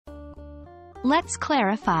Let's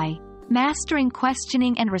clarify. Mastering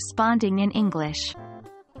questioning and responding in English.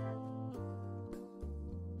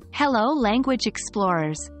 Hello language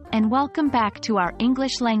explorers, and welcome back to our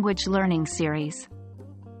English language learning series.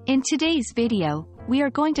 In today's video, we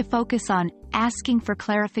are going to focus on asking for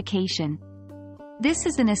clarification. This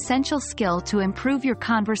is an essential skill to improve your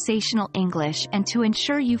conversational English and to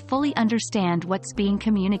ensure you fully understand what's being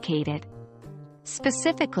communicated.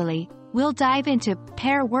 Specifically, we'll dive into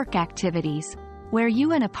pair work activities, where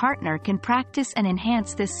you and a partner can practice and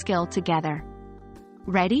enhance this skill together.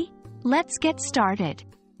 Ready? Let's get started.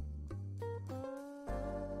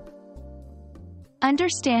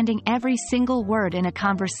 Understanding every single word in a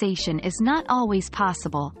conversation is not always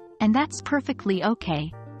possible, and that's perfectly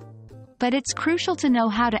okay. But it's crucial to know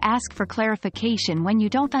how to ask for clarification when you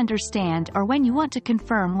don't understand or when you want to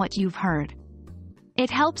confirm what you've heard. It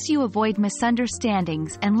helps you avoid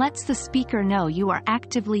misunderstandings and lets the speaker know you are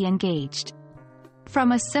actively engaged.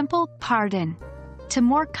 From a simple "pardon" to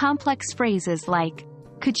more complex phrases like,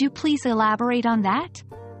 "Could you please elaborate on that?"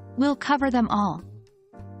 We'll cover them all.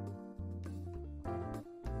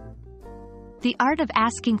 The art of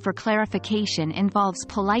asking for clarification involves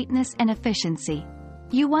politeness and efficiency.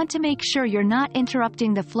 You want to make sure you're not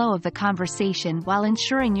interrupting the flow of the conversation while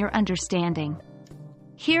ensuring you're understanding.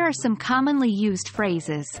 Here are some commonly used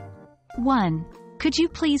phrases. 1. Could you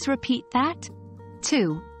please repeat that?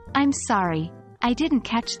 2. I'm sorry, I didn't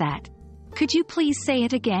catch that. Could you please say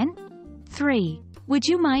it again? 3. Would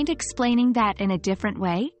you mind explaining that in a different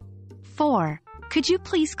way? 4. Could you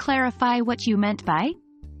please clarify what you meant by?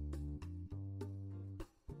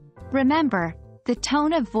 Remember, the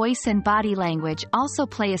tone of voice and body language also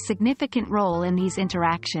play a significant role in these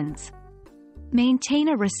interactions. Maintain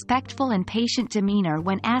a respectful and patient demeanor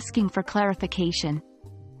when asking for clarification.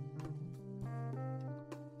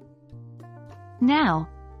 Now,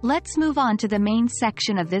 let's move on to the main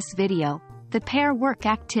section of this video, the pair work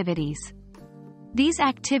activities. These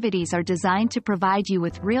activities are designed to provide you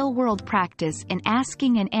with real-world practice in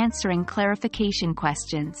asking and answering clarification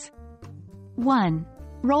questions. 1.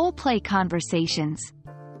 Role-play conversations.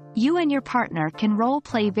 You and your partner can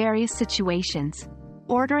role-play various situations: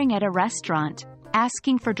 ordering at a restaurant,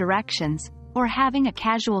 asking for directions, or having a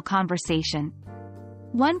casual conversation.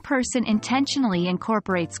 One person intentionally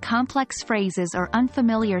incorporates complex phrases or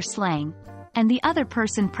unfamiliar slang, and the other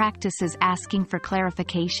person practices asking for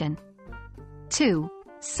clarification. 2.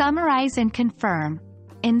 Summarize and confirm.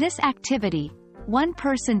 In this activity, one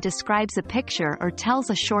person describes a picture or tells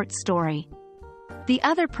a short story. The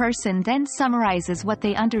other person then summarizes what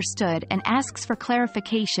they understood and asks for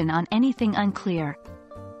clarification on anything unclear.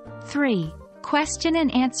 3. Question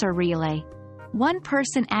and answer relay. One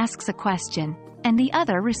person asks a question, and the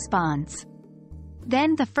other responds.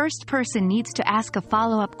 Then the first person needs to ask a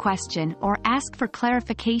follow-up question or ask for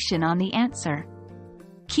clarification on the answer.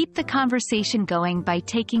 Keep the conversation going by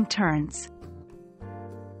taking turns.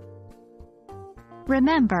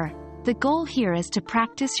 Remember, the goal here is to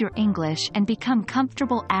practice your English and become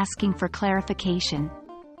comfortable asking for clarification.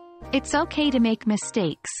 It's okay to make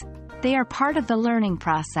mistakes. They are part of the learning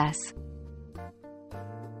process.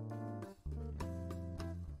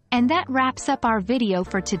 And that wraps up our video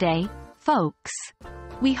for today, folks.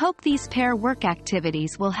 We hope these pair work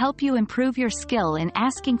activities will help you improve your skill in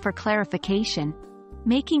asking for clarification,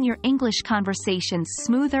 making your English conversations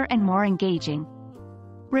smoother and more engaging.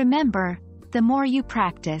 Remember, the more you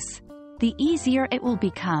practice, the easier it will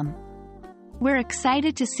become. We're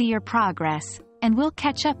excited to see your progress, and we'll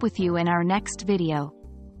catch up with you in our next video.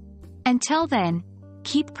 Until then,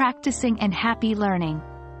 keep practicing and happy learning.